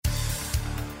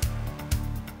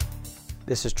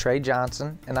This is Trey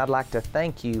Johnson, and I'd like to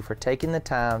thank you for taking the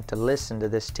time to listen to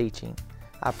this teaching.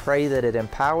 I pray that it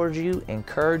empowers you,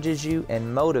 encourages you,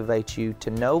 and motivates you to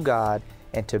know God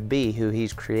and to be who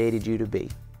He's created you to be.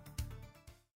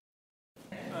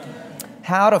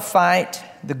 How to fight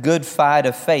the good fight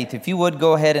of faith. If you would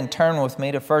go ahead and turn with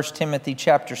me to 1 Timothy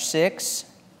chapter 6.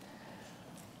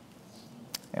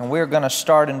 And we're going to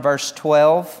start in verse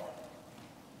 12.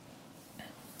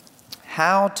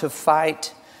 How to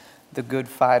fight the good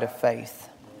fight of faith.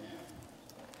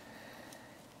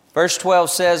 Verse 12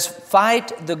 says,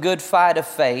 "Fight the good fight of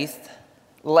faith,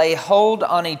 lay hold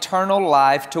on eternal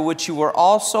life, to which you were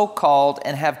also called,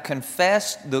 and have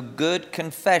confessed the good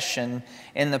confession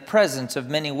in the presence of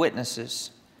many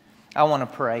witnesses." I want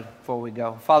to pray before we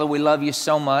go. Father, we love you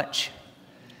so much.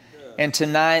 And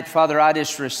tonight, Father, I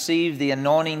just receive the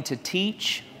anointing to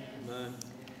teach. Amen.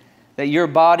 That your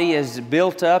body is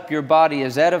built up, your body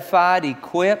is edified,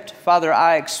 equipped. Father,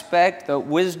 I expect the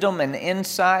wisdom and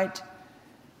insight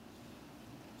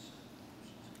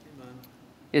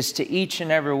is to each and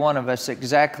every one of us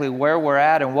exactly where we're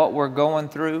at and what we're going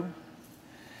through.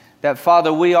 That,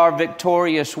 Father, we are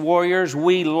victorious warriors.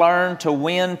 We learn to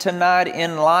win tonight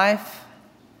in life.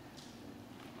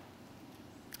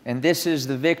 And this is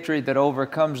the victory that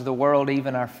overcomes the world,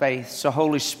 even our faith. So,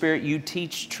 Holy Spirit, you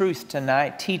teach truth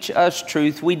tonight. Teach us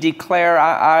truth. We declare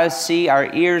our eyes see,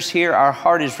 our ears hear, our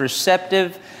heart is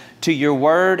receptive to your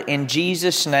word. In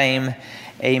Jesus' name,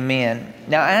 amen.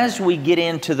 Now, as we get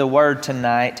into the word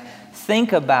tonight,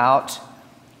 think about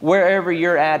wherever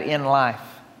you're at in life.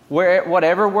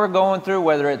 Whatever we're going through,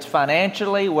 whether it's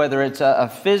financially, whether it's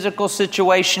a physical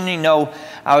situation. You know,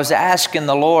 I was asking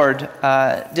the Lord,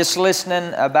 just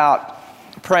listening about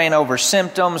praying over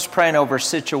symptoms, praying over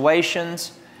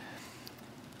situations.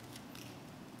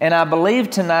 And I believe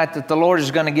tonight that the Lord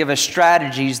is going to give us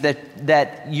strategies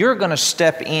that you're going to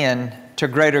step in to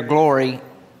greater glory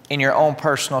in your own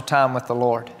personal time with the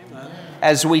Lord.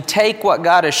 As we take what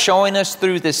God is showing us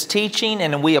through this teaching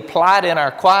and we apply it in our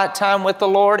quiet time with the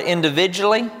Lord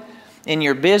individually, in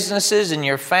your businesses, in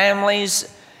your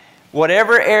families,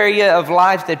 whatever area of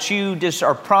life that you just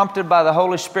are prompted by the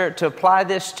Holy Spirit to apply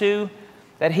this to,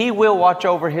 that He will watch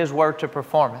over His word to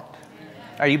perform it.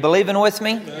 Are you believing with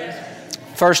me?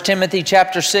 1 Timothy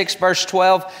chapter 6, verse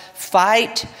 12,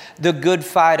 fight the good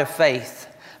fight of faith.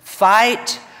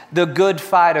 Fight the good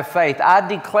fight of faith. I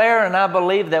declare and I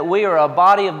believe that we are a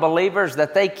body of believers,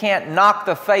 that they can't knock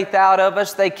the faith out of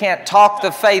us. They can't talk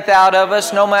the faith out of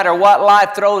us, no matter what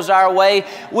life throws our way.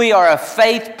 We are a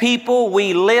faith people.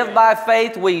 We live by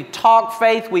faith. We talk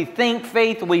faith. We think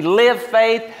faith. We live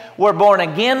faith. We're born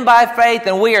again by faith,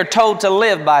 and we are told to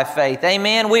live by faith.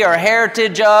 Amen. We are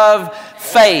heritage of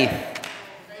faith.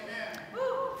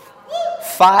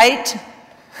 Fight.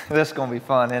 This is going to be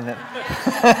fun, isn't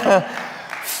it?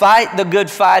 Fight the good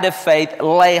fight of faith.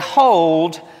 Lay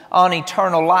hold on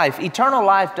eternal life. Eternal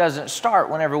life doesn't start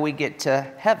whenever we get to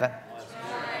heaven.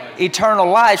 Eternal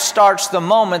life starts the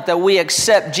moment that we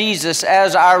accept Jesus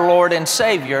as our Lord and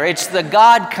Savior. It's the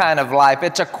God kind of life.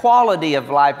 It's a quality of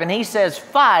life. And He says,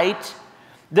 fight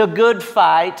the good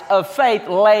fight of faith.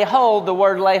 Lay hold. The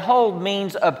word lay hold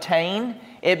means obtain.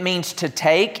 It means to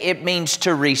take. It means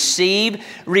to receive.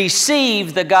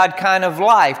 Receive the God kind of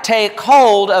life. Take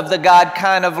hold of the God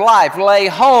kind of life. Lay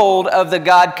hold of the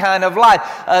God kind of life.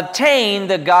 Obtain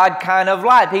the God kind of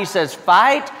life. He says,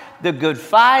 fight the good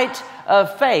fight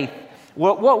of faith.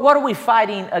 What are we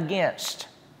fighting against?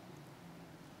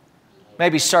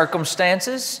 Maybe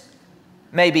circumstances.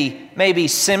 Maybe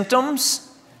symptoms.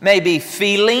 Maybe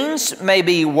feelings,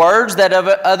 maybe words that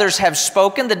others have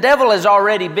spoken. The devil has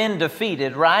already been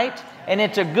defeated, right? And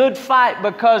it's a good fight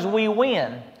because we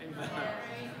win.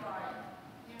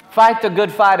 Fight the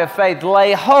good fight of faith.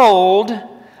 Lay hold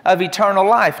of eternal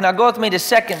life. Now go with me to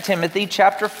 2 Timothy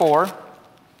chapter 4.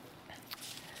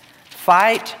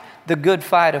 Fight the good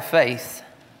fight of faith.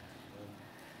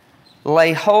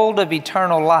 Lay hold of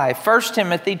eternal life. 1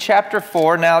 Timothy chapter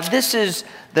 4. Now this is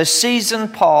the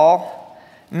seasoned Paul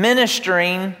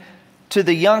ministering to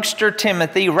the youngster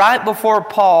Timothy right before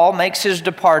Paul makes his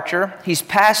departure. He's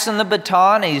passing the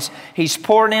baton. He's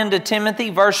pouring into Timothy.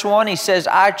 Verse 1, he says,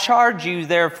 "I charge you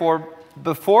therefore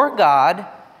before God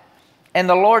and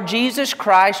the Lord Jesus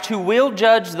Christ, who will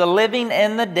judge the living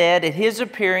and the dead at His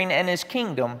appearing and His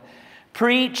kingdom.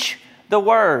 Preach the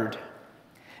word.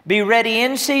 Be ready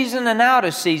in season and out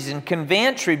of season.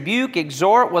 Convince, rebuke,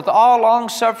 exhort with all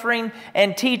long-suffering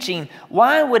and teaching."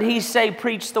 Why would he say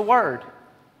preach the word?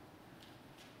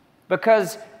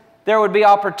 Because there would be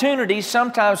opportunities.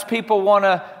 Sometimes people want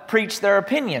to preach their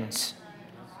opinions.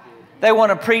 They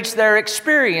want to preach their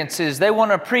experiences. They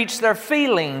want to preach their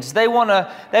feelings. They want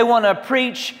to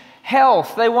preach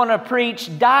health. They want to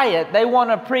preach diet. They want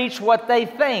to preach what they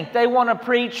think. They want to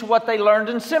preach what they learned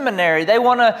in seminary. They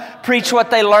want to preach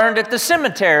what they learned at the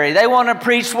cemetery. They want to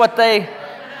preach what they...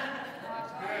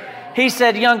 He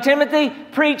said, young Timothy,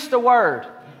 preach the word.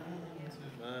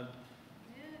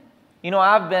 You know,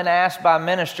 I've been asked by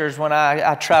ministers when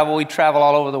I travel, we travel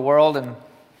all over the world, and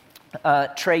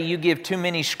Trey, you give too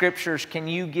many scriptures. Can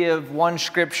you give one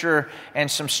scripture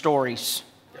and some stories?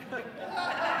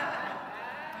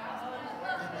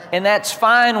 And that's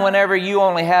fine whenever you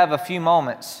only have a few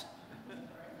moments.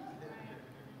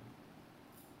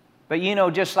 But you know,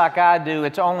 just like I do,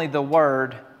 it's only the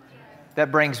word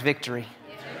that brings victory.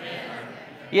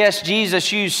 Yes,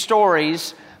 Jesus used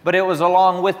stories, but it was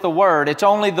along with the Word. It's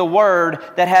only the Word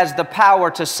that has the power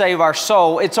to save our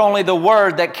soul. It's only the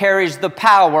Word that carries the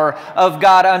power of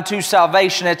God unto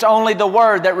salvation. It's only the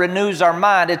Word that renews our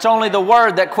mind. It's only the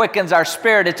Word that quickens our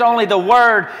spirit. It's only the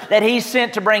Word that He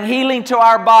sent to bring healing to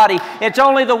our body. It's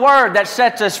only the Word that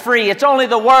sets us free. It's only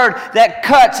the Word that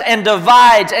cuts and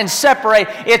divides and separates.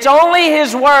 It's only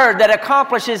His Word that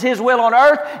accomplishes His will on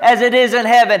earth as it is in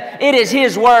heaven. It is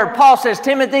His Word. Paul says,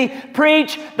 Timothy,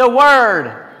 preach the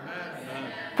Word.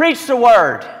 Preach the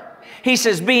word. He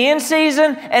says, be in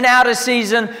season and out of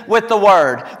season with the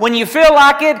word. When you feel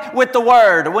like it, with the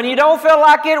word. When you don't feel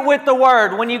like it, with the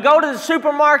word. When you go to the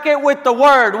supermarket, with the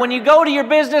word. When you go to your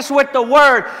business, with the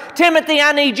word. Timothy,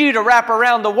 I need you to wrap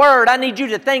around the word. I need you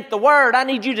to think the word. I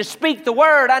need you to speak the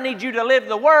word. I need you to live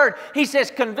the word. He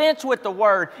says, convince with the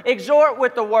word. Exhort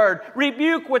with the word.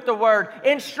 Rebuke with the word.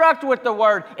 Instruct with the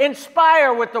word.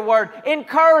 Inspire with the word.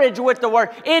 Encourage with the word.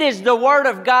 It is the word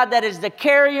of God that is the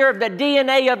carrier of the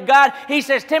DNA of God. He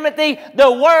says, Timothy, the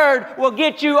Word will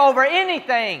get you over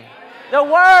anything. The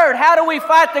Word. How do we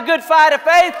fight the good fight of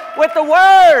faith? With the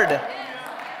Word.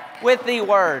 With the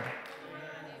Word.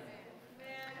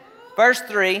 Verse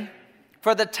 3,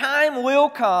 for the time will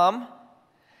come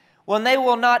when they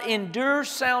will not endure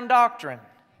sound doctrine,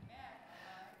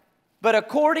 but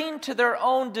according to their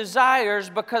own desires,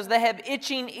 because they have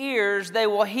itching ears, they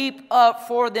will heap up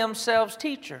for themselves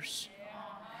teachers.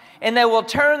 And they will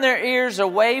turn their ears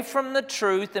away from the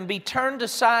truth and be turned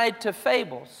aside to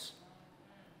fables.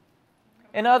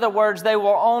 In other words, they will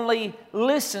only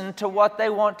listen to what they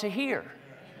want to hear.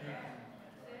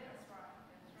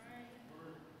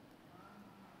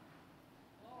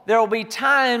 There will be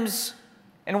times,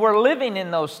 and we're living in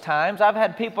those times. I've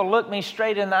had people look me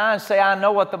straight in the eye and say, I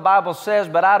know what the Bible says,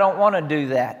 but I don't want to do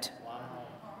that.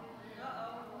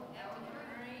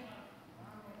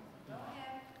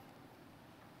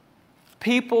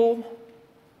 People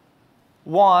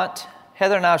want,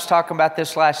 Heather and I was talking about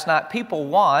this last night, people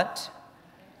want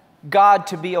God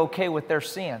to be okay with their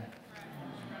sin.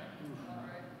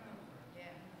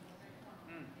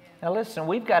 Now listen,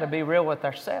 we've got to be real with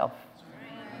ourselves.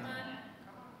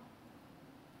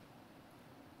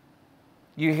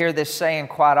 You hear this saying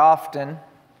quite often,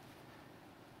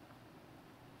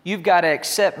 you've got to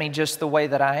accept me just the way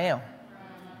that I am.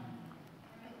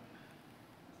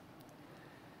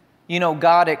 You know,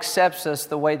 God accepts us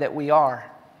the way that we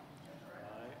are.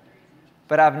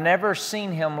 But I've never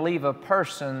seen Him leave a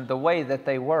person the way that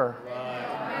they were.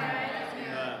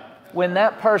 When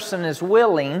that person is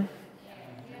willing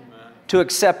to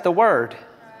accept the Word.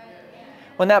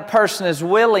 When that person is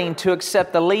willing to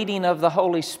accept the leading of the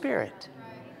Holy Spirit.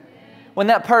 When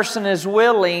that person is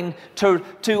willing to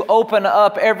open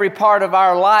up every part of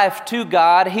our life to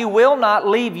God, He will not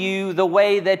leave you the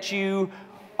way that you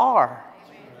are.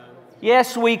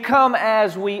 Yes, we come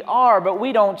as we are, but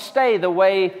we don't stay the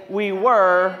way we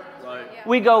were. Right.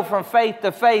 We go from faith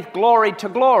to faith, glory to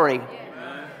glory.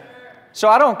 Amen. So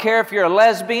I don't care if you're a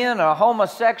lesbian or a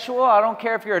homosexual. I don't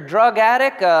care if you're a drug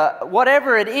addict.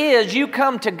 Whatever it is, you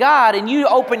come to God and you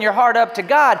open your heart up to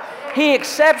God. He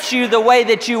accepts you the way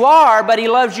that you are, but He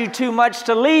loves you too much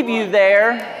to leave you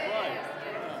there.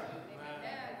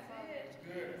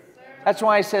 That's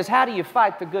why He says, how do you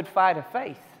fight the good fight of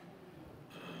faith?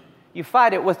 You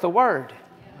fight it with the Word.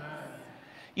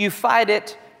 You fight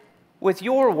it with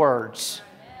your words.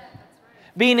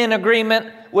 Being in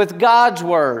agreement with God's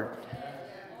Word.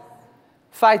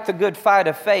 Fight the good fight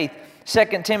of faith. 2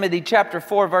 Timothy chapter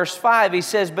 4, verse 5, he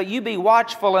says, but you be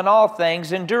watchful in all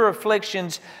things, endure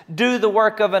afflictions, do the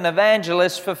work of an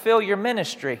evangelist, fulfill your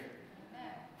ministry.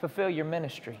 Fulfill your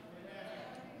ministry.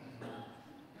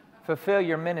 Fulfill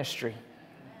your ministry.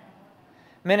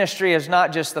 Ministry is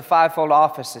not just the fivefold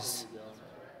offices.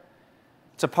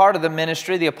 It's a part of the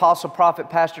ministry. The apostle,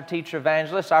 prophet, pastor, teacher,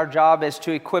 evangelist. Our job is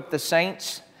to equip the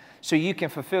saints so you can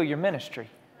fulfill your ministry.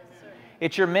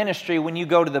 It's your ministry when you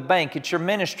go to the bank. It's your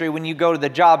ministry when you go to the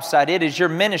job site. It is your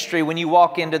ministry when you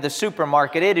walk into the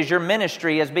supermarket. It is your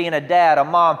ministry as being a dad, a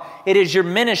mom. It is your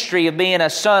ministry of being a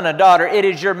son, a daughter. It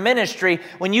is your ministry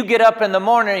when you get up in the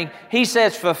morning. He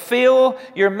says, fulfill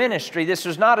your ministry. This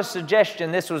was not a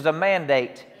suggestion. This was a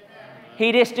mandate.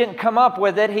 He just didn't come up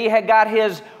with it. He had got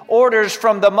his orders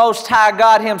from the Most High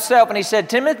God Himself. And He said,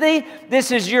 Timothy,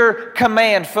 this is your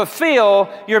command.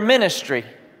 Fulfill your ministry.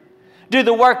 Do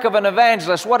the work of an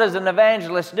evangelist. What does an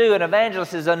evangelist do? An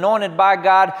evangelist is anointed by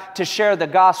God to share the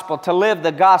gospel, to live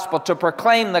the gospel, to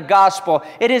proclaim the gospel.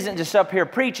 It isn't just up here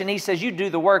preaching. He says you do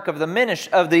the work of the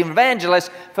evangelist,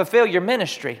 fulfill your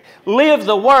ministry. Live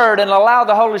the word and allow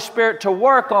the Holy Spirit to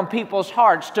work on people's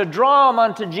hearts, to draw them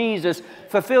unto Jesus.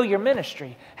 Fulfill your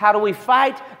ministry. How do we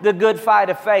fight the good fight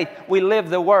of faith? We live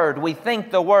the word. We think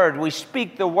the word. We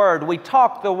speak the word. We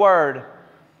talk the word.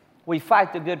 We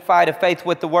fight the good fight of faith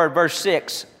with the word. Verse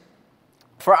 6,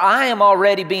 for I am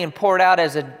already being poured out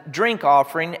as a drink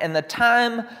offering, and the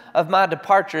time of my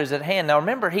departure is at hand. Now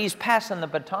remember, he's passing the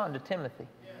baton to Timothy.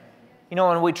 You know,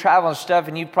 when we travel and stuff,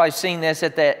 and you've probably seen this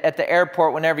at the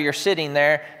airport whenever you're sitting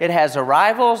there, it has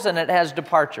arrivals and it has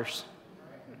departures.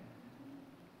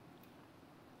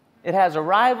 It has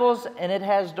arrivals and it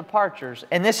has departures.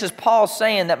 And this is Paul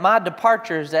saying that my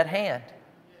departure is at hand.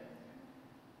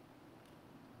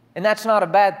 And that's not a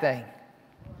bad thing.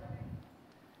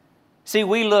 See,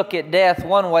 we look at death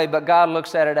one way, but God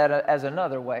looks at it as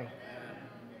another way.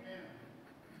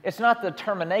 It's not the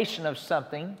termination of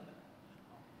something.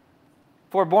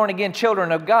 For born-again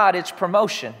children of God, it's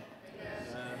promotion.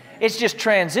 It's just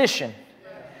transition.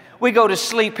 We go to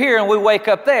sleep here and we wake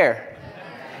up there.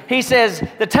 He says,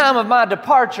 the time of my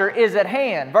departure is at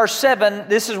hand. Verse 7,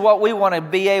 this is what we want to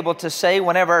be able to say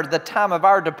whenever the time of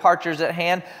our departure is at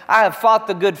hand. I have fought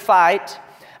the good fight.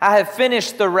 I have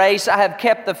finished the race. I have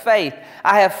kept the faith.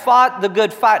 I have fought the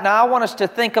good fight. Now, I want us to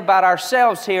think about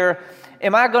ourselves here.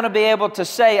 Am I going to be able to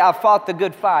say I fought the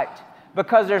good fight?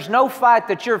 Because there's no fight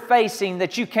that you're facing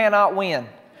that you cannot win.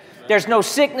 There's no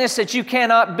sickness that you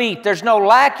cannot beat. There's no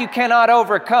lack you cannot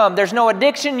overcome. There's no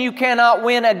addiction you cannot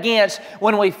win against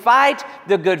when we fight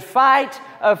the good fight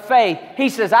of faith. He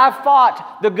says, I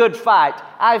fought the good fight.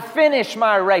 I finished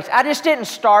my race. I just didn't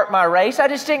start my race. I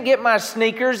just didn't get my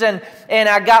sneakers and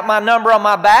I got my number on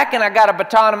my back and I got a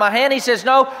baton in my hand. He says,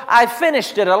 no, I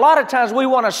finished it. A lot of times we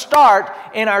want to start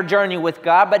in our journey with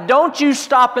God, but don't you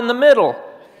stop in the middle.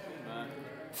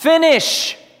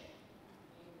 Finish.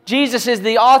 Jesus is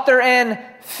the author and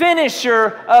finisher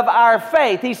of our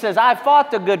faith. He says, I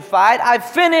fought the good fight. I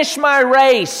finished my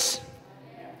race.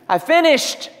 I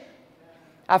finished.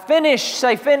 I finished.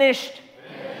 Say finished.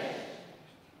 Finished.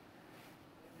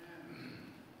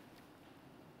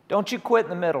 Don't you quit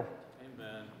in the middle.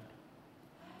 Amen.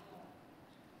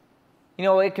 You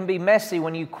know, it can be messy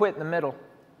when you quit in the middle.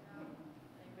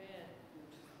 Amen.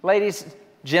 Ladies,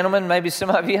 gentlemen, maybe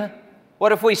some of you.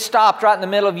 What if we stopped right in the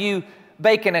middle of you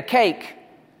baking a cake?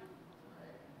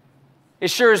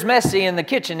 It sure is messy in the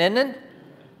kitchen, isn't it?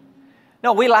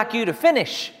 No, we like you to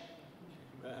finish.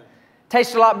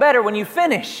 Tastes a lot better when you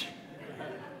finish.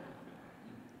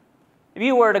 If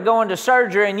you were to go into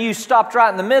surgery and you stopped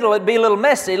right in the middle, it'd be a little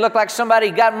messy. It'd look like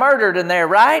somebody got murdered in there,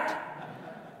 right?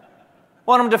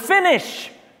 Want them to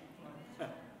finish,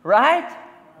 right?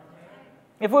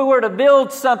 If we were to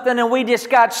build something and we just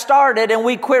got started and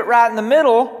we quit right in the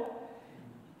middle,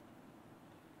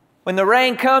 when the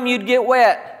rain come, you'd get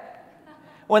wet.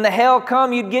 When the hail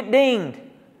come, you'd get dinged.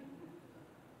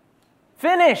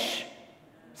 Finish.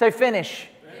 Say finish.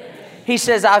 He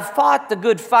says, I've fought the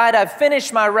good fight. I've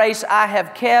finished my race. I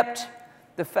have kept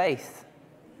the faith.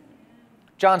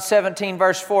 John 17,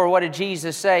 verse 4, what did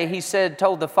Jesus say? He said,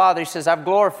 told the Father, He says, I've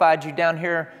glorified you down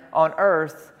here on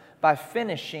earth by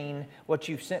finishing what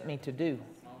you've sent me to do.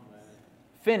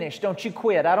 Finish. Don't you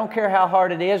quit. I don't care how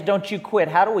hard it is. Don't you quit.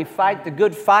 How do we fight the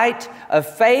good fight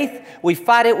of faith? We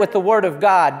fight it with the Word of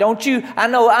God. Don't you? I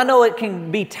know it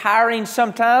can be tiring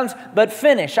sometimes, but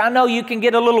finish. I know you can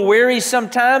get a little weary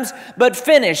sometimes, but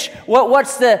finish.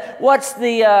 What's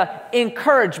the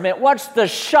encouragement? What's the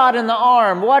shot in the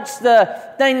arm? What's the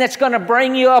thing that's going to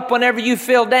bring you up whenever you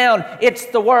feel down? It's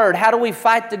the Word. How do we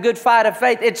fight the good fight of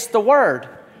faith? It's the Word.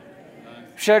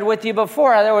 Shared with you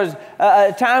before, there was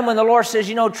a time when the Lord says,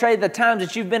 you know, Trey, the times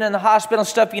that you've been in the hospital and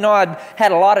stuff, you know, I'd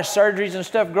had a lot of surgeries and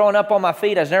stuff growing up on my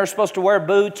feet. I was never supposed to wear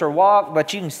boots or walk,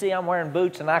 but you can see I'm wearing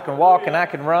boots and I can walk and I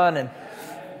can run.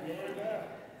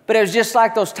 But it was just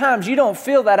like those times you don't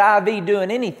feel that IV doing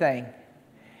anything.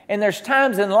 And there's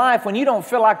times in life when you don't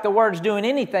feel like the Word's doing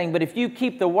anything, but if you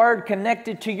keep the Word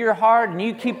connected to your heart and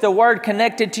you keep the Word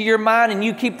connected to your mind and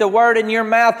you keep the Word in your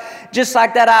mouth, just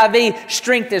like that IV,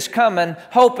 strength is coming,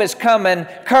 hope is coming,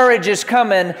 courage is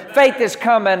coming, faith is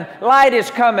coming, light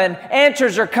is coming,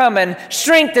 answers are coming,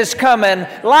 strength is coming,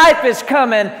 life is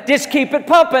coming. Just keep it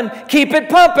pumping, keep it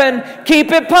pumping, keep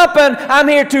it pumping. I'm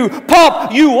here to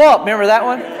pump you up. Remember that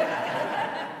one?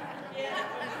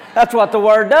 That's what the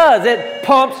Word does. It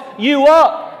pumps you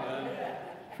up.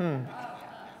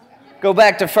 Go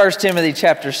back to 1 Timothy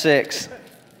chapter 6.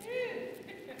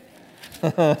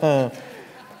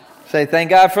 Say, thank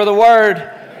God for the Word.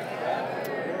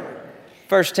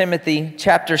 1 Timothy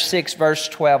chapter 6, verse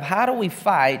 12. How do we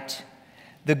fight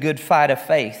the good fight of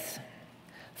faith?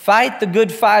 Fight the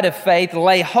good fight of faith.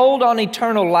 Lay hold on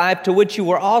eternal life, to which you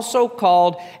were also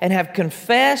called, and have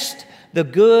confessed the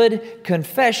good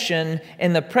confession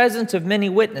in the presence of many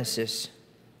witnesses.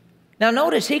 Now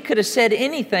notice, he could have said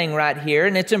anything right here,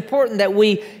 and it's important that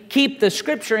we keep the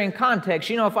Scripture in context.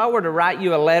 You know, if I were to write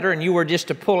you a letter and you were just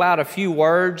to pull out a few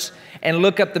words and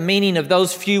look up the meaning of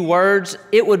those few words,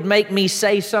 it would make me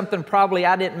say something probably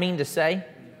I didn't mean to say.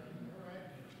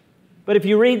 But if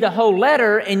you read the whole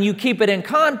letter and you keep it in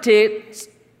context,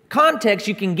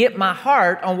 you can get my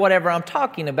heart on whatever I'm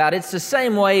talking about. It's the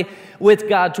same way with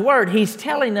God's Word. He's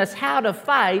telling us how to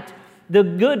fight the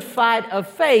good fight of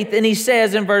faith. And he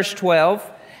says in verse 12,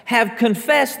 have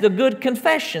confessed the good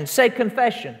confession. Say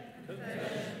confession.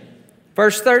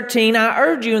 Verse 13, I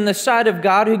urge you in the sight of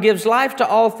God, who gives life to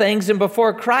all things, and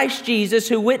before Christ Jesus,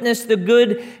 who witnessed the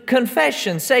good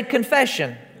confession. Say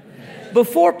confession.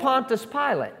 Before Pontius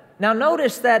Pilate. Now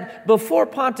notice that before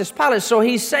Pontius Pilate, so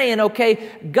he's saying,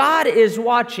 okay, God is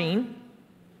watching,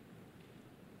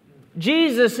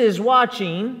 Jesus is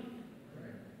watching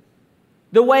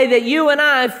the way that you and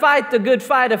I fight the good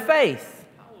fight of faith.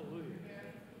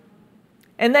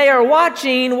 And they are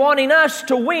watching, wanting us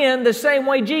to win the same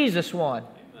way Jesus won.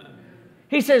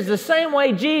 He says the same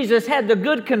way Jesus had the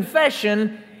good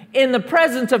confession in the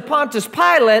presence of Pontius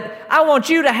Pilate, I want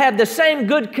you to have the same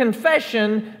good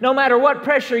confession no matter what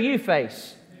pressure you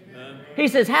face. Amen. He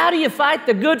says, how do you fight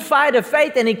the good fight of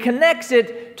faith? And he connects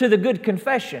it to the good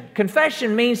confession.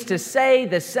 Confession means to say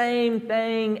the same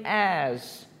thing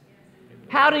as.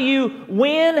 How do you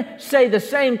win? Say the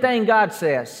same thing God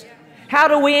says. How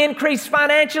do we increase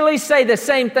financially? Say the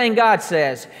same thing God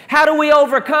says. How do we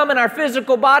overcome in our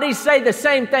physical bodies? Say the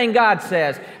same thing God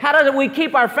says. How do we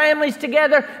keep our families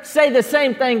together? Say the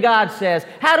same thing God says.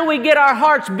 How do we get our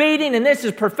hearts beating? And this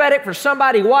is prophetic for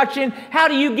somebody watching. How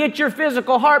do you get your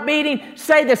physical heart beating?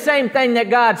 Say the same thing that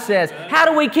God says. How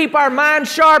do we keep our mind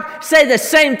sharp? Say the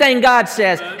same thing God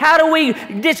says. How do we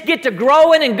just get to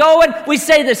growing and going? We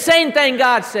say the same thing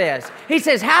God says. He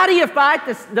says, how do you fight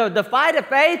the fight of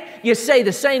faith? You say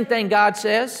the same thing God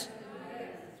says.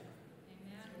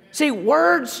 See,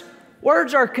 words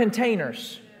are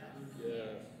containers.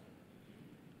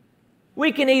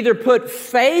 We can either put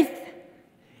faith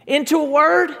into a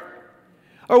word,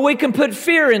 or we can put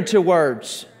fear into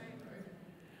words.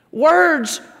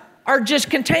 Words are just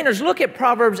containers. Look at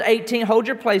Proverbs 18. Hold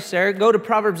your place there. Go to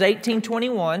Proverbs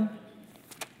 18:21.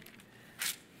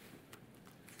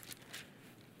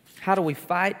 How do we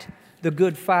fight the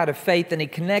good fight of faith? And he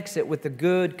connects it with the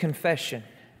good confession.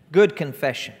 Good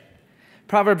confession.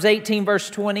 Proverbs 18,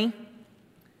 verse 20.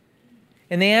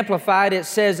 In the Amplified, it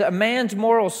says, a man's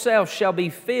moral self shall be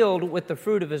filled with the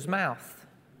fruit of his mouth.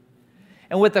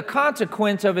 And with the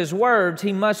consequence of his words,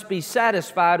 he must be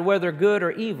satisfied, whether good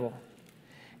or evil.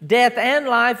 Death and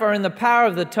life are in the power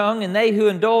of the tongue, and they who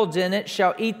indulge in it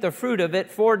shall eat the fruit of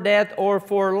it, for death or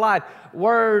for life.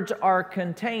 Words are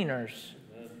containers.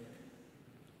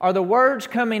 Are the words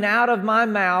coming out of my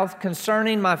mouth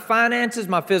concerning my finances,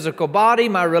 my physical body,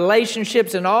 my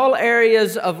relationships, in all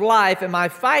areas of life? Am I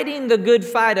fighting the good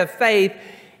fight of faith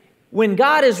when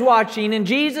God is watching and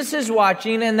Jesus is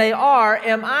watching, and they are?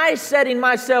 Am I setting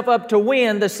myself up to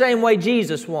win the same way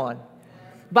Jesus won?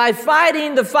 By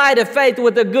fighting the fight of faith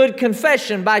with a good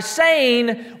confession, by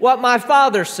saying what my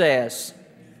Father says.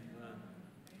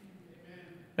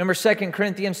 Remember 2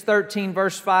 Corinthians 13,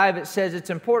 verse 5, it says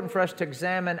it's important for us to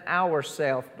examine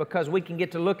ourselves, because we can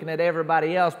get to looking at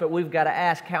everybody else, but we've got to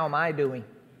ask, how am I doing?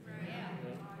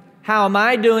 How am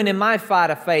I doing in my fight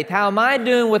of faith? How am I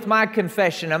doing with my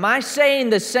confession? Am I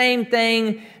saying the same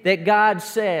thing that God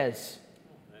says?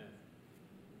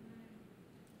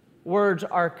 Words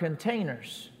are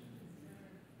containers.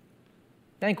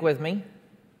 Think with me.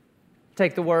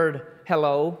 Take the word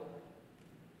hello,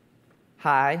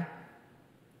 hi,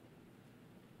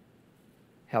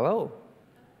 hello.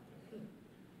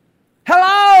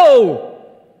 Hello!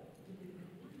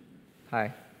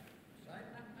 Hi.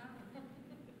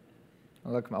 I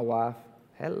look at my wife.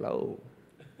 Hello.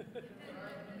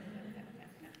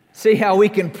 See how we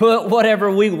can put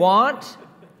whatever we want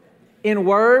in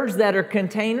words that are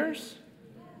containers?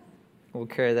 We'll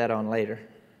carry that on later.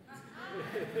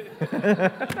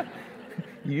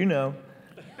 You know.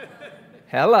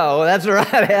 Hello, that's right,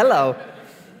 hello.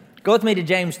 Go with me to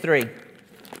James 3.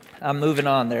 I'm moving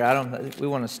on there. We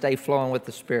want to stay flowing with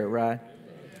the Spirit, right?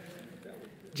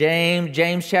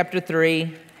 James chapter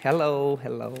 3. Hello.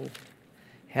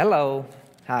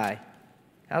 Hi.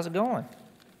 How's it going?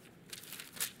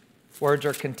 Words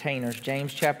are containers.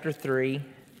 James chapter 3.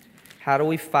 How do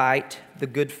we fight the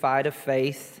good fight of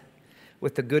faith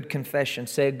with a good confession?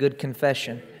 Say a good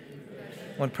confession.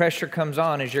 When pressure comes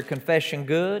on, is your confession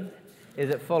good? Is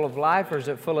it full of life or is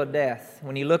it full of death?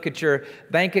 When you look at your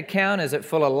bank account, is it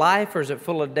full of life or is it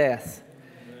full of death?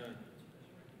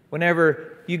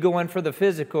 Whenever you go in for the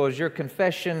physical, is your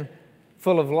confession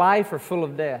full of life or full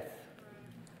of death?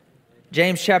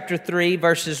 James chapter 3,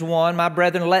 verses 1, My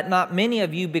brethren, let not many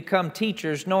of you become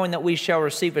teachers, knowing that we shall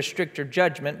receive a stricter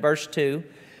judgment. Verse 2,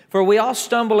 For we all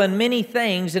stumble in many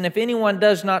things, and if anyone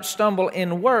does not stumble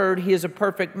in word, he is a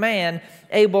perfect man,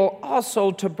 able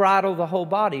also to bridle the whole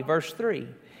body. Verse 3,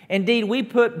 Indeed, we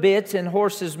put bits in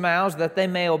horses' mouths that they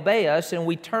may obey us, and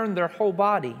we turn their whole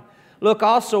body. Look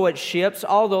also at ships,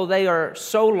 although they are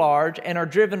so large and are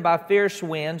driven by fierce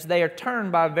winds, they are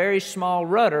turned by a very small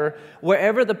rudder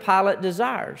wherever the pilot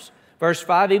desires. Verse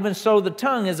 5, Even so the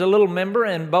tongue is a little member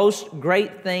and boasts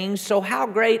great things. So how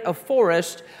great a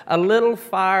forest a little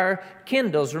fire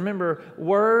kindles. Remember,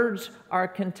 words are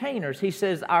containers. He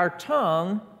says our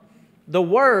tongue, the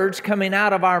words coming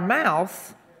out of our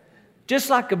mouth, just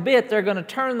like a bit, they're going to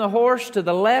turn the horse to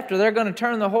the left or they're going to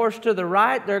turn the horse to the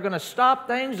right. They're going to stop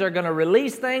things. They're going to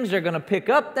release things. They're going to pick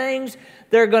up things.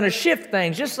 They're going to shift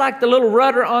things. Just like the little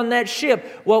rudder on that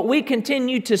ship, what we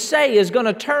continue to say is going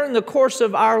to turn the course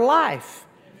of our life.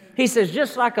 He says,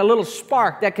 just like a little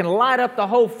spark that can light up the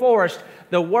whole forest,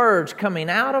 the words coming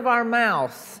out of our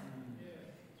mouth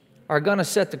are going to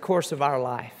set the course of our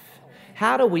life.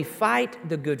 How do we fight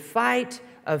the good fight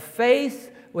of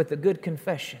faith with a good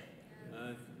confession?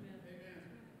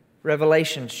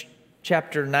 Revelation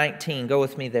chapter 19. Go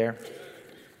with me there.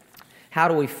 How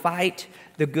do we fight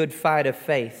the good fight of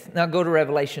faith? Now go to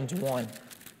Revelations 1.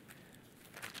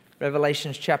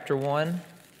 Revelations chapter 1.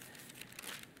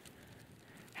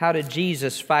 How did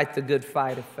Jesus fight the good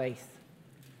fight of faith?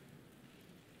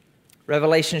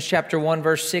 Revelations chapter 1,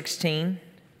 verse 16.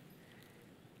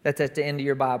 That's at the end of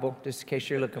your Bible, just in case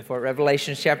you're looking for it.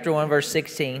 Revelations chapter 1, verse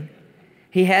 16.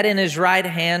 He had in his right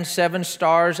hand 7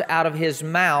 stars. Out of his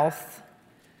mouth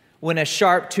went a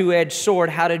sharp two-edged sword.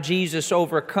 How did Jesus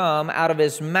overcome? Out of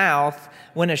his mouth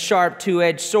went a sharp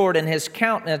two-edged sword, and his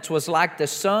countenance was like the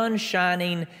sun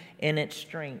shining in its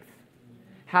strength.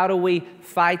 How do we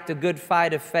fight the good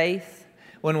fight of faith?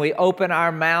 When we open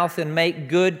our mouth and make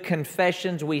good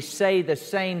confessions, we say the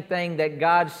same thing that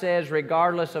God says,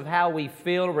 regardless of how we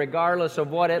feel, regardless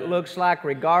of what it looks like,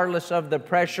 regardless of the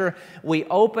pressure. We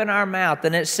open our mouth,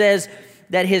 and it says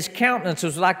that his countenance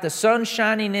was like the sun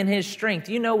shining in his strength.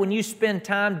 You know, when you spend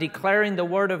time declaring the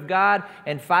Word of God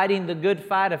and fighting the good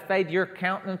fight of faith, your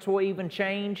countenance will even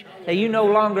change. That you no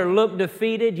longer look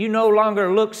defeated. You no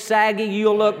longer look saggy.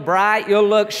 You'll look bright. You'll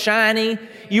look shiny.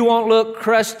 You won't look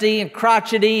crusty and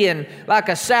crotchety and like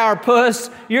a sourpuss.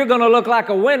 You're going to look like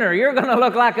a winner. You're going to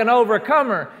look like an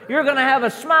overcomer. You're going to have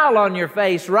a smile on your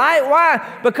face, right?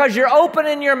 Why? Because you're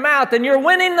opening your mouth and you're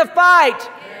winning the fight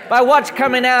by what's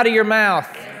coming out of your mouth.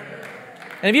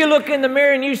 And if you look in the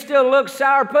mirror and you still look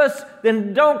sourpuss,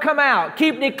 then don't come out.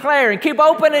 Keep declaring. Keep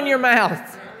opening your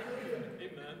mouth.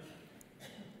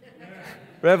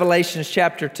 Revelation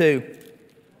chapter 2.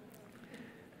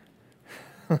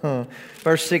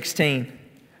 Verse 16.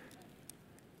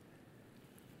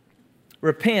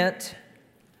 Repent,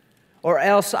 or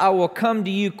else I will come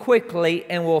to you quickly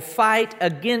and will fight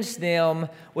against them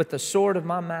with the sword of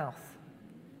my mouth.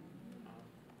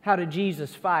 How did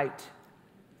Jesus fight?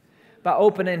 By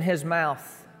opening his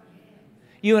mouth.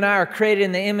 You and I are created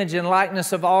in the image and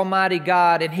likeness of Almighty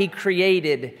God, and he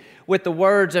created with the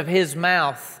words of his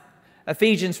mouth.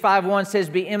 Ephesians 5:1 says,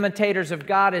 be imitators of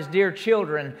God as dear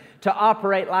children, to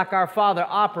operate like our Father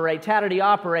operates. How did he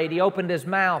operate? He opened his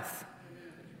mouth.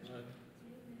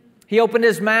 He opened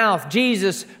his mouth.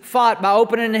 Jesus fought by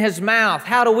opening his mouth.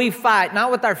 How do we fight? Not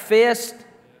with our fist,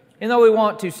 even though we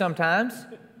want to sometimes.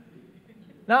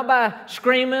 Not by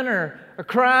screaming or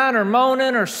crying or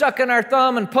moaning or sucking our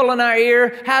thumb and pulling our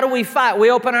ear. How do we fight? We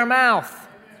open our mouth.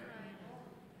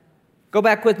 Go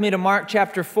back with me to Mark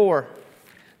chapter 4.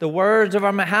 The words of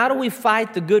our mouth. How do we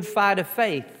fight the good fight of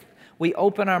faith? We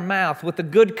open our mouth with a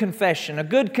good confession. A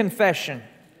good confession.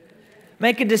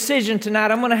 Make a decision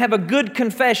tonight. I'm going to have a good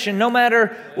confession no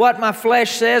matter what my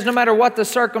flesh says, no matter what the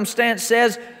circumstance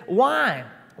says. Why?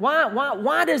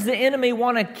 Why does the enemy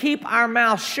want to keep our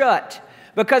mouth shut?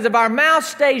 Because if our mouth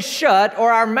stays shut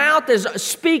or our mouth is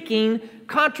speaking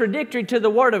contradictory to the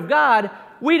Word of God,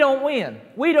 we don't win.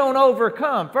 We don't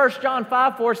overcome. 1 John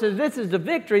 5:4 says, this is the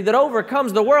victory that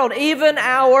overcomes the world, even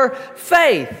our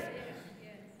faith.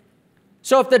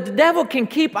 So if the devil can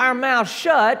keep our mouth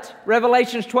shut,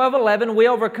 Revelations 12:11, we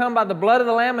overcome by the blood of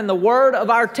the Lamb and the word of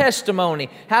our testimony.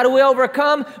 How do we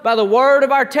overcome? By the word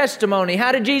of our testimony.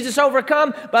 How did Jesus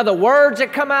overcome? By the words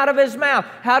that come out of His mouth.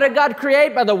 How did God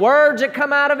create? By the words that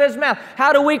come out of His mouth.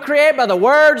 How do we create? By the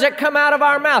words that come out of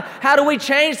our mouth. How do we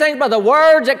change things? By the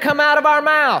words that come out of our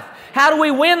mouth. How do we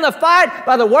win the fight?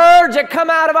 By the words that come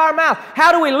out of our mouth.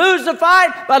 How do we lose the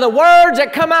fight? By the words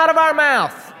that come out of our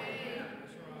mouth.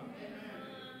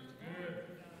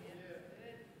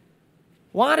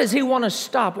 Why does he want to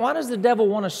stop? Why does the devil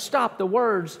want to stop the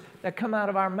words that come out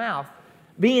of our mouth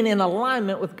being in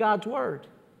alignment with God's Word?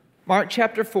 Mark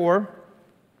chapter 4,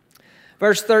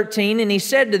 verse 13, and He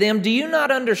said to them, do you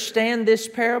not understand this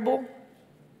parable?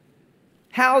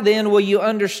 How then will you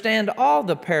understand all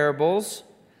the parables?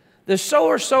 The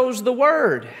sower sows the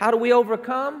Word. How do we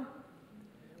overcome?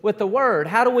 With the Word.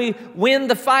 How do we win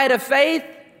the fight of faith?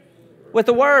 With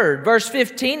the Word. Verse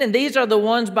 15, and these are the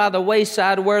ones by the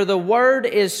wayside where the Word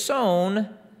is sown.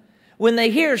 When they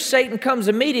hear, Satan comes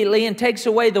immediately and takes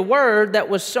away the Word that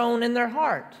was sown in their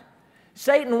heart.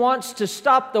 Satan wants to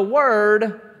stop the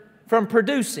Word from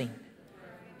producing.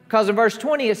 Because in verse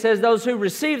 20 it says, those who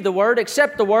receive the Word,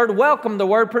 accept the Word, welcome the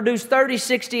Word, produce 30,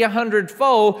 60,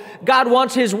 100-fold. God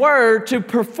wants His Word to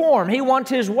perform. He wants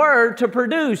His Word to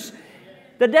produce.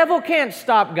 The devil can't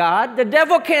stop God. The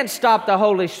devil can't stop the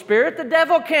Holy Spirit. The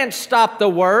devil can't stop the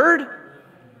Word.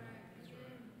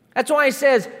 That's why He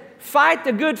says, fight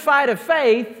the good fight of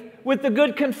faith with the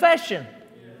good confession.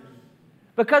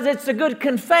 Because it's the good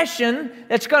confession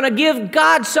that's going to give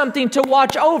God something to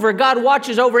watch over. God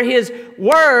watches over His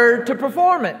Word to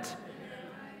perform it.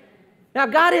 Now,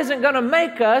 God isn't going to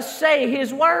make us say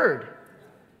His Word.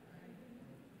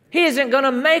 He isn't going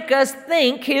to make us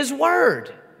think His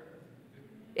Word.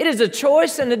 It is a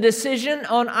choice and a decision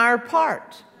on our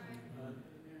part.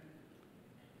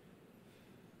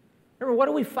 Remember, what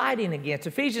are we fighting against?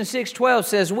 Ephesians 6:12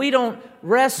 says we don't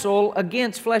wrestle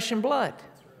against flesh and blood.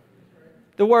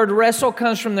 The word wrestle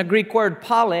comes from the Greek word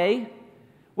pale,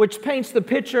 which paints the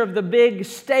picture of the big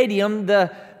stadium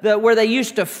where they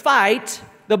used to fight.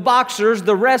 The boxers,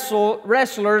 the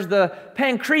wrestlers, the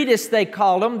pancreatists they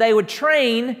called them, they would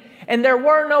train. And there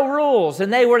were no rules.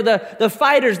 And they were the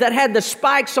fighters that had the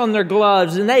spikes on their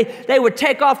gloves. And they would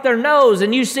take off their nose.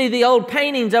 And you see the old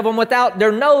paintings of them without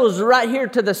their nose right here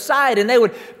to the side. And they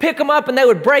would pick them up and they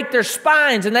would break their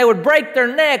spines. And they would break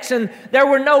their necks. And there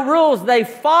were no rules. They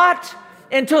fought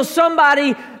until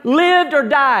somebody lived or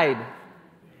died.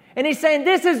 And He's saying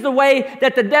this is the way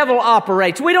that the devil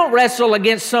operates. We don't wrestle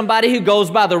against somebody who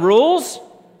goes by the rules.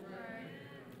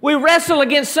 We wrestle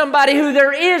against somebody who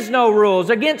there is no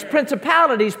rules, against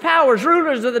principalities, powers,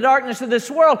 rulers of the darkness of this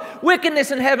world,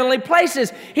 wickedness in heavenly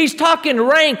places. He's talking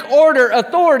rank, order,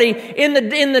 authority in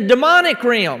the demonic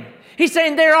realm. He's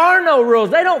saying there are no rules.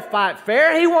 They don't fight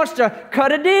fair. He wants to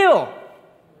cut a deal.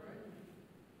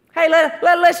 Hey,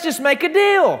 let's just make a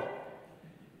deal.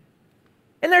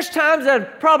 And there's times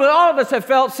that probably all of us have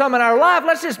felt some in our life.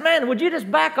 Would you just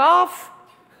back off?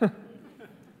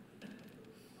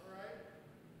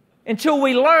 Until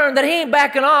we learn that He ain't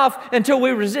backing off until we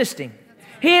resist Him.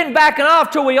 He ain't backing off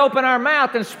till we open our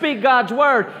mouth and speak God's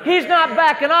Word. He's not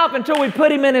backing off until we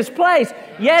put Him in His place.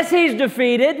 Yes, He's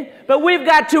defeated, but we've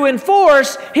got to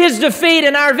enforce His defeat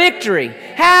and our victory.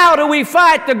 How do we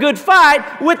fight the good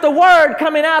fight? With the Word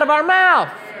coming out of our mouth.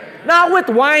 Not with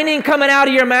whining coming out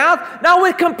of your mouth. Not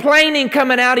with complaining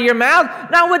coming out of your mouth.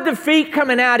 Not with defeat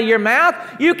coming out of your mouth.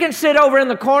 You can sit over in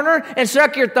the corner and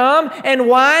suck your thumb and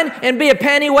whine and be a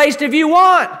panty waste if you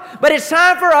want. But it's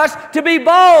time for us to be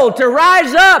bold, to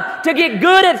rise up, to get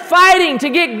good at fighting, to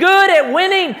get good at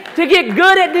winning, to get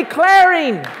good at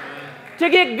declaring, to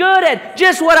get good at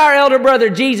just what our elder brother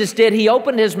Jesus did. He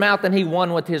opened His mouth and He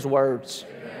won with His words.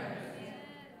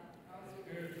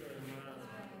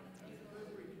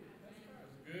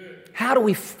 How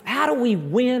do we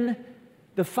win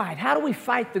the fight? How do we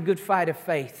fight the good fight of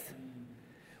faith?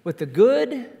 With the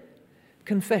good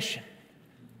confession.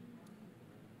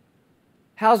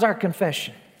 How's our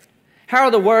confession? How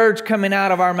are the words coming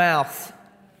out of our mouth?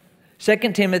 2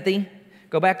 Timothy,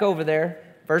 go back over there,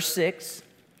 Verse 6.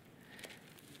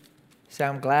 So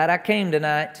I'm glad I came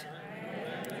tonight.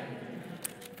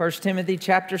 1 Timothy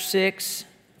chapter 6,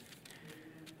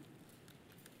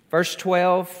 verse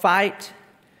 12. Fight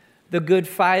the good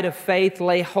fight of faith.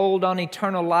 Lay hold on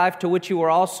eternal life, to which you were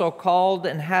also called,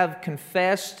 and have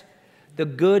confessed the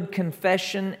good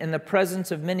confession in the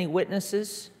presence of many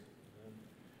witnesses.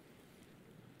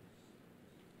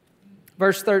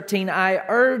 Verse 13, I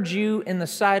urge you in the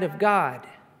sight of God.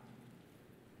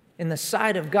 In the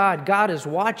sight of God, God is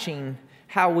watching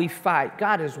how we fight.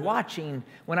 God is watching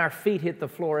when our feet hit the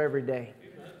floor every day.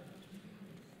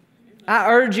 I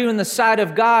urge you in the sight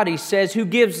of God, he says, who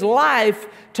gives life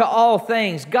to all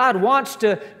things. God wants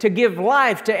to give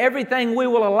life to everything we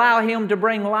will allow Him to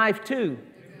bring life to.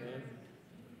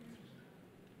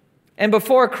 And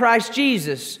before Christ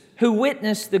Jesus, who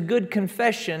witnessed the good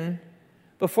confession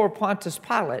before Pontius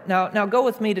Pilate. Now go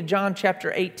with me to John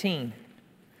chapter 18.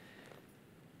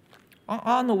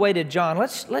 On the way to John,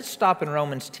 let's stop in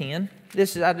Romans 10.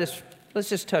 Let's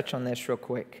just touch on this real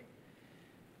quick.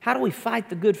 How do we fight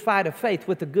the good fight of faith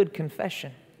with a good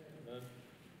confession?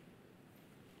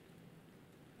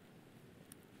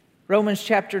 Romans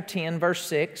chapter 10, verse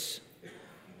 6.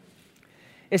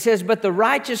 It says, but the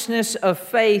righteousness of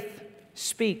faith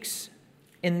speaks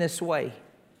in this way.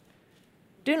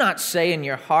 Do not say in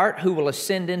your heart, who will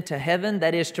ascend into heaven,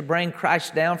 that is to bring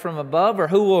Christ down from above, or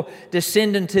who will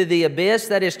descend into the abyss,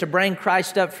 that is to bring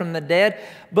Christ up from the dead.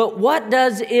 But what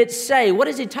does it say? What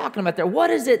is he talking about there? What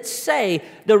does it say,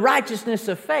 the righteousness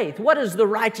of faith? What does the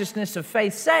righteousness of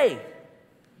faith say?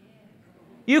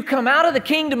 You come out of the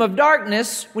kingdom of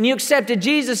darkness when you accepted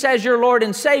Jesus as your Lord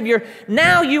and Savior.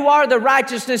 Now you are the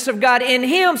righteousness of God in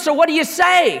Him. So what do you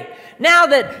say? Now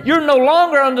that you're no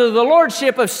longer under the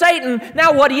lordship of Satan,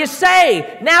 now what do you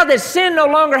say? Now that sin no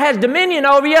longer has dominion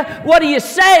over you, what do you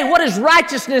say? What does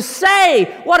righteousness say?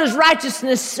 What does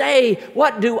righteousness say?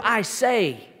 What do I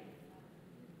say?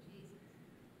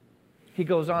 He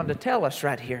goes on to tell us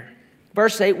right here.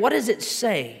 Verse 8, what does it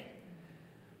say?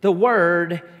 The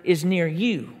Word is near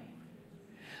you.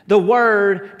 The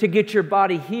Word to get your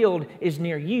body healed is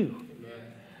near you.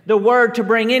 The Word to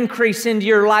bring increase into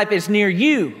your life is near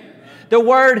you. The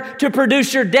Word to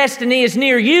produce your destiny is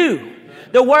near you.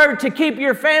 The Word to keep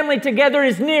your family together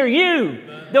is near you.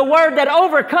 The Word that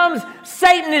overcomes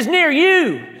Satan is near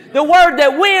you. The Word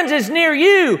that wins is near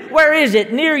you. Where is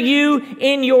it? Near you,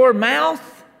 in your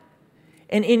mouth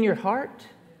and in your heart.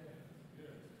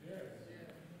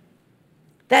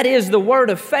 That is the word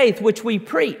of faith which we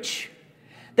preach.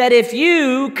 That if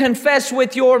you confess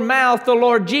with your mouth the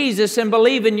Lord Jesus and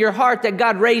believe in your heart that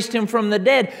God raised Him from the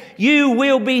dead, you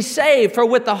will be saved. For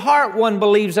with the heart one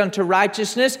believes unto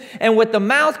righteousness, and with the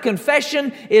mouth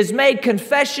confession is made.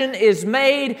 Confession is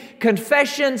made.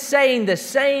 Confession saying the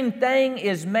same thing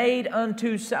is made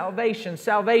unto salvation.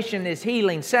 Salvation is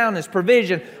healing, soundness,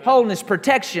 provision, wholeness,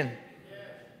 protection.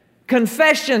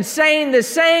 Confession, saying the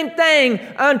same thing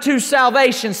unto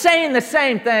salvation. Saying the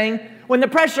same thing. When the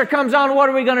pressure comes on, what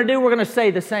are we going to do? We're going to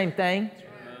say the same thing.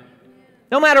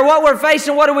 No matter what we're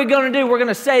facing, what are we going to do? We're going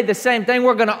to say the same thing.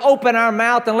 We're going to open our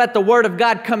mouth and let the Word of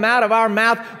God come out of our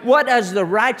mouth. What does the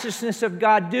righteousness of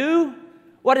God do?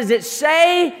 What does it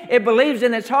say? It believes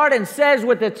in its heart and says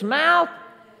with its mouth.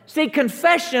 See,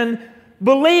 confession,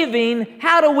 believing,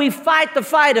 how do we fight the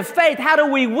fight of faith? How do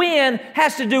we win?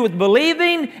 Has to do with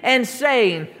believing and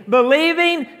saying.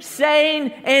 Believing,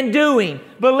 saying, and doing.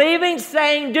 Believing,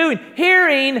 saying, doing.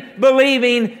 Hearing,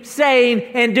 believing, saying,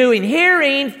 and doing.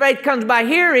 Hearing, faith comes by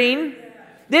hearing.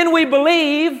 Then we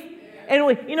believe. And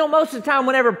most of the time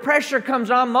whenever pressure comes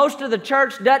on, most of the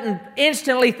church doesn't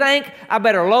instantly think, I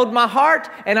better load my heart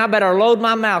and I better load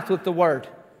my mouth with the Word.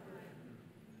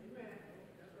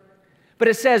 But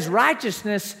it says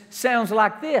righteousness sounds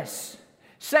like this.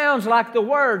 Sounds like the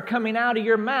Word coming out of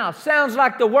your mouth. Sounds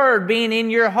like the Word being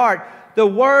in your heart. The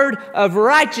Word of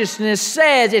righteousness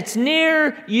says it's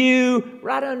near you,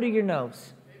 right under your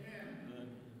nose.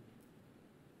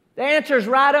 The answer is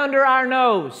right under our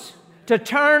nose. To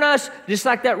turn us, just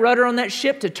like that rudder on that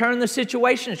ship, to turn the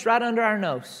situation, it's right under our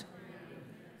nose.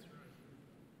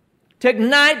 To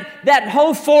ignite that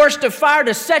whole forest of fire,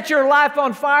 to set your life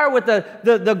on fire with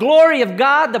the glory of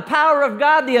God, the power of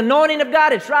God, the anointing of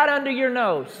God, it's right under your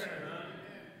nose.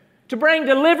 To bring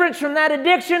deliverance from that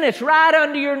addiction, it's right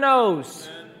under your nose.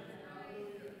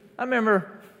 I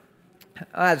remember,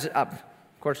 of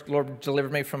course, the Lord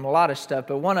delivered me from a lot of stuff,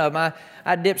 but one of them,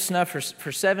 I dipped snuff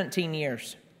for 17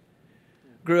 years.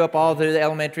 Grew up all through the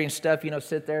elementary and stuff,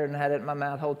 sit there and had it in my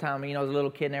mouth the whole time, as a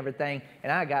little kid and everything.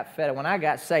 And I got fed up. When I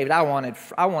got saved, I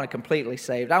wanted completely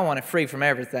saved. I wanted free from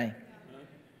everything.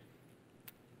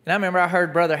 And I remember I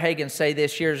heard Brother Hagin say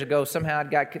this years ago. Somehow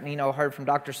I'd got, heard from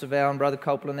Dr. Savelle and Brother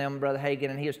Copeland and them, Brother Hagin,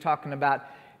 and he was talking about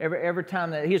every time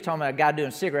that he was talking about a guy doing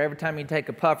a cigarette, every time he'd take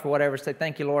a puff or whatever, say,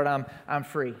 "Thank you, Lord, I'm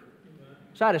free."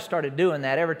 So I just started doing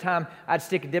that. Every time I'd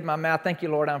stick a dip in my mouth, "Thank you,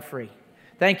 Lord, I'm free.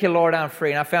 Thank you, Lord, I'm free."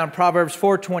 And I found Proverbs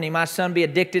 4:20, "My son, be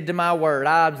addicted to my word."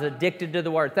 I was addicted to the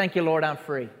word. "Thank you, Lord, I'm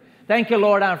free. Thank you,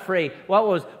 Lord, I'm free." What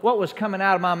was coming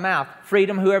out of my mouth?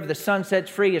 Freedom. Whoever the Son sets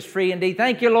free is free indeed.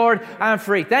 "Thank you, Lord, I'm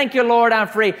free. Thank you, Lord, I'm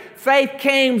free." Faith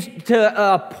came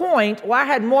to a point where I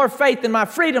had more faith in my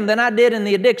freedom than I did in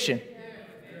the addiction.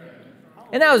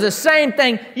 And that was the same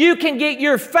thing. You can get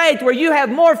your faith where you have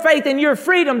more faith in your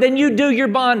freedom than you do your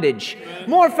bondage.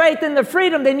 More faith in the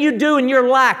freedom than you do in your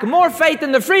lack. More faith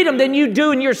in the freedom than you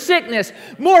do in your sickness.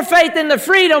 More faith in the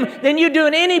freedom than you do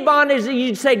in any bondage that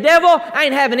you'd say, "Devil, I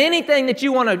ain't having anything that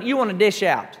you want to dish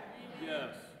out." Yes.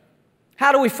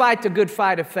 How do we fight the good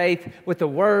fight of faith? With the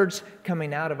words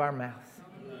coming out of our mouth.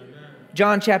 Amen.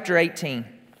 John chapter 18.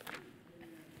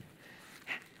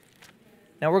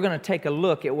 Now we're going to take a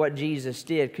look at what Jesus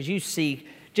did, because you see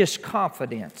just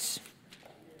confidence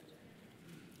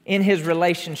in His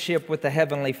relationship with the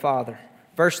Heavenly Father.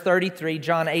 Verse 33,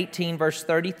 John 18, verse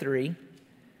 33.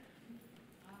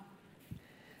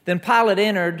 Then Pilate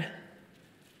entered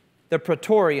the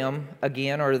praetorium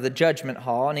again, or the judgment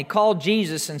hall, and he called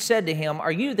Jesus and said to him,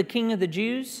 "Are you the King of the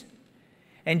Jews?"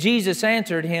 And Jesus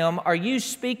answered him, "Are you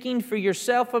speaking for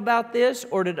yourself about this,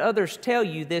 or did others tell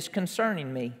you this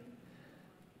concerning me?"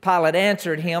 Pilate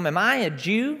answered him, "Am I a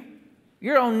Jew?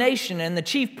 Your own nation and the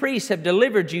chief priests have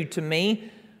delivered you to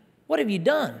me. What have you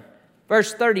done?"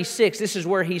 Verse 36, this is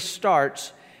where he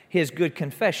starts his good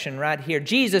confession right here.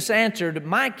 Jesus answered,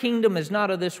 "My kingdom is not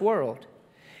of this world.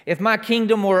 If my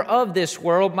kingdom were of this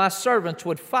world, my servants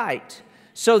would fight,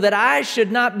 so that I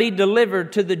should not be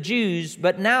delivered to the Jews,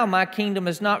 but now my kingdom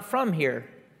is not from here."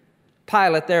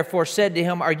 Pilate therefore said to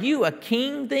him, "Are you a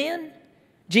king then?"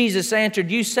 Jesus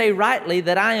answered, "You say rightly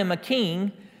that I am a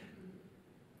king."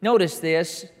 Notice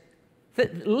this.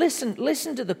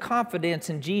 Listen to the confidence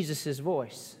in Jesus'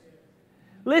 voice.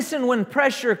 Listen, when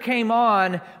pressure came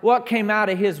on, what came out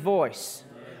of His voice?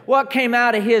 What came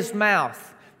out of His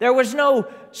mouth? There was no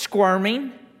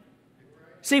squirming.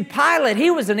 See, Pilate, he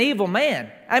was an evil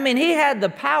man. I mean, he had the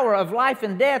power of life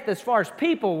and death as far as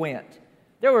people went.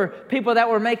 There were people that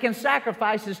were making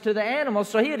sacrifices to the animals,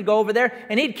 so he'd go over there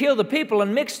and he'd kill the people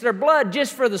and mix their blood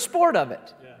just for the sport of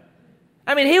it. Yeah.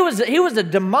 I mean, he was a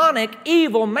demonic,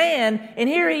 evil man, and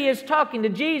here he is talking to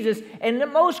Jesus, and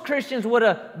most Christians would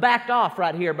have backed off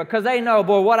right here because they know,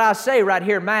 boy, what I say right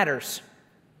here matters.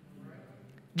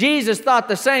 Jesus thought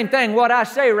the same thing. What I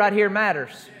say right here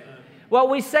matters. What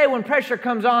we say when pressure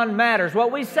comes on matters.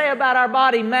 What we say about our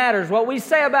body matters. What we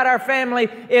say about our family,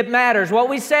 it matters. What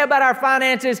we say about our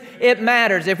finances, it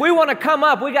matters. If we want to come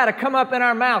up, we got to come up in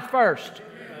our mouth first.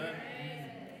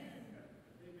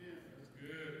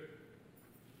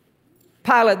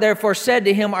 Pilate therefore said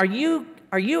to him, Are you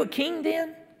a king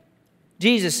then?"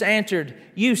 Jesus answered,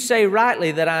 "You say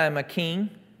rightly that I am a king."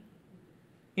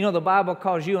 You know, the Bible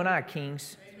calls you and I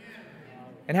kings.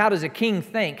 And how does a king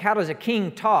think? How does a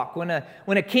king talk? When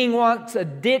a king wants a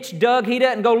ditch dug, he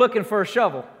doesn't go looking for a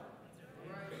shovel.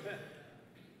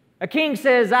 A king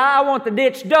says, "I want the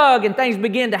ditch dug," and things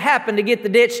begin to happen to get the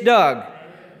ditch dug.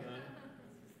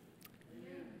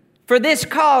 "For this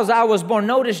cause I was born."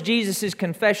 Notice Jesus'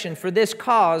 confession. "For this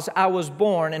cause I was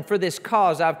born, and for this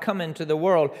cause I've come into the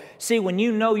world." See, when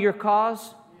you know your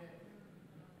cause,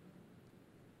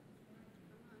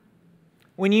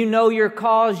 when you know your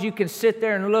cause, you can sit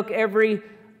there and look every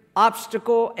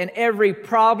obstacle and every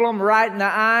problem right in the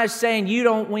eyes saying, "You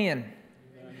don't win.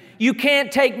 You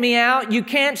can't take me out. You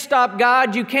can't stop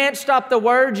God. You can't stop the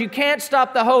Word. You can't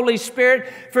stop the Holy Spirit.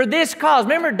 For this cause."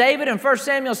 Remember David in 1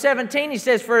 Samuel 17, he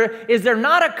says, "Is there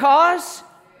not a cause?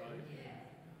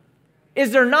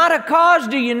 Is there not a cause?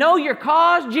 Do you know your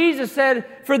cause?" Jesus said,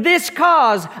 "For this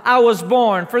cause I was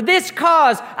born. For this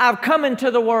cause I've come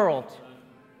into the world."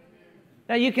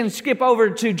 Now you can skip over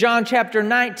to John chapter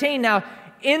 19. Now,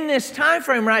 in this time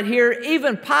frame right here,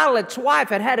 even Pilate's wife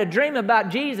had a dream about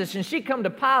Jesus, and she come to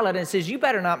Pilate and says, "You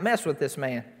better not mess with this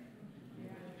man."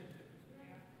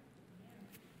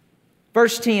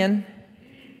 Verse 10,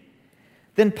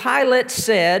 "Then Pilate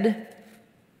said,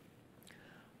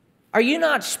 Are you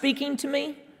not speaking to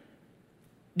me?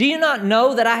 Do you not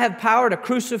know that I have power to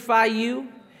crucify you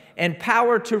and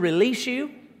power to release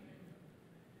you?"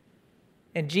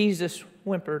 And Jesus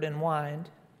whimpered and whined.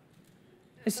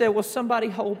 He said, "Will somebody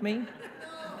hold me?"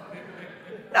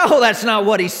 No, that's not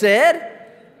what he said.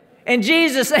 And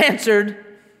Jesus answered,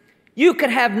 "You could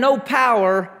have no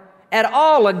power at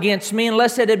all against me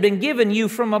unless it had been given you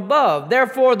from above.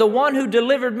 Therefore, the one who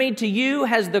delivered me to you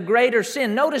has the greater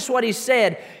sin. Notice what he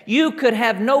said. You could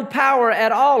have no power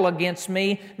at all against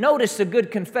me. Notice the good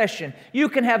confession. You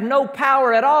can have no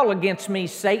power at all against me,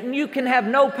 Satan. You can have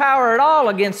no power at all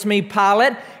against me,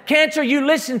 Pilate. Cancer, you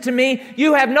listen to me.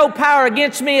 You have no power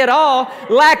against me at all.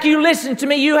 Lack, you listen to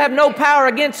me. You have no power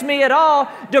against me at all.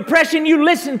 Depression, you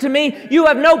listen to me. You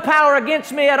have no power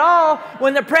against me at all.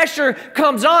 When the pressure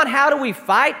comes on, how do we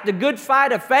fight the good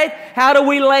fight of faith? How do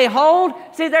we lay hold?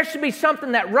 See, there should be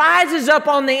something that rises up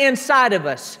on the inside of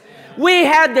us. We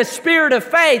have the spirit of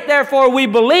faith, therefore we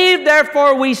believe,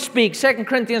 therefore we speak. 2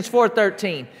 Corinthians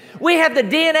 4:13. We have the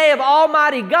DNA of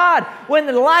Almighty God. When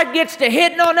the life gets to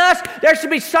hitting on us, there should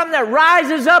be something that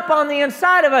rises up on the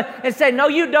inside of us and say, no,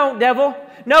 you don't, devil.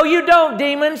 No, you don't,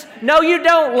 demons. No, you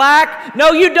don't, lack.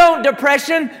 No, you don't,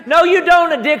 depression. No, you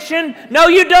don't, addiction. No,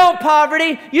 you don't,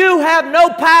 poverty. You have no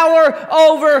power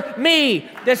over me.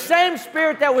 The same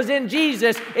spirit that was in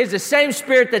Jesus is the same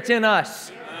spirit that's in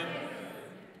us.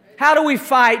 How do we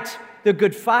fight the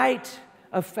good fight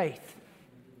of faith?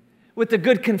 With the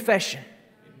good confession.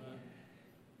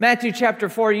 Matthew chapter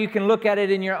 4, you can look at it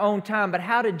in your own time, but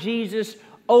how did Jesus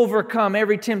overcome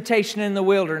every temptation in the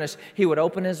wilderness? He would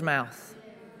open His mouth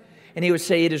and He would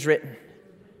say, it is written.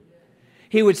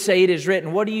 He would say, it is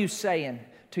written. What are you saying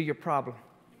to your problem?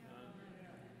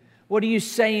 What are you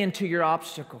saying to your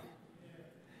obstacle?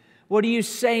 What are you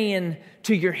saying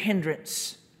to your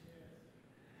hindrance?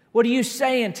 What are you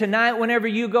saying tonight whenever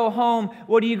you go home?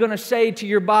 What are you going to say to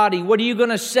your body? What are you going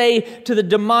to say to the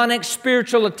demonic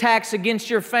spiritual attacks against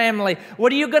your family?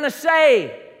 What are you going to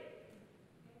say?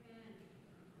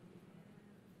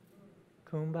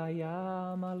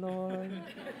 Kumbaya, my Lord.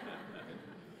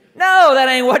 No, that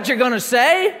ain't what you're going to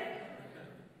say.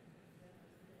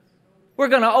 We're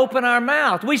going to open our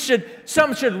mouth.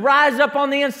 Something should rise up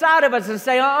on the inside of us and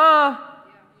say,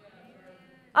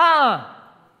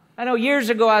 I know years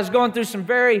ago I was going through some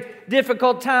very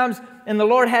difficult times, and the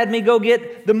Lord had me go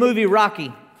get the movie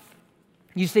Rocky.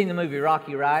 You've seen the movie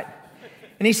Rocky, right?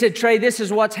 And He said, Trey, this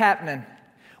is what's happening.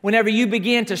 Whenever you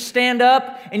begin to stand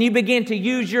up and you begin to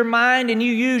use your mind and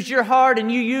you use your heart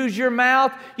and you use your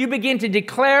mouth, you begin to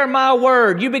declare my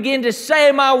word. You begin to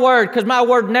say my word, because my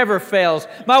word never fails.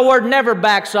 My word never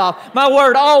backs off. My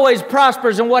word always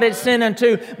prospers in what it's sent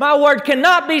unto. My word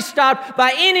cannot be stopped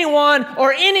by anyone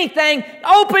or anything.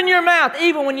 Open your mouth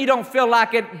even when you don't feel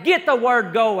like it. Get the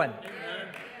word going.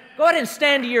 Go ahead and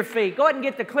stand to your feet. Go ahead and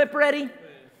get the clip ready.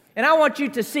 And I want you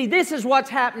to see this is what's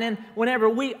happening whenever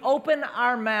we open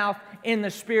our mouth in the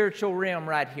spiritual realm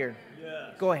right here.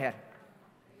 Yes. Go ahead.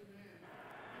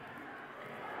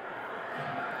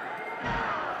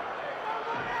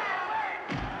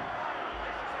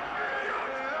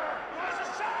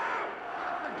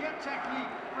 Forget technique,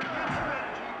 forget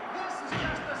strategy. This is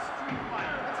just a street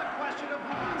fight. It's a question of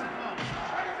who wins it most.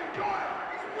 Tracy Doyle,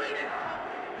 he's winning.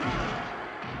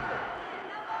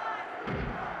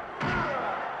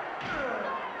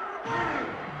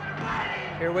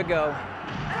 Here we go.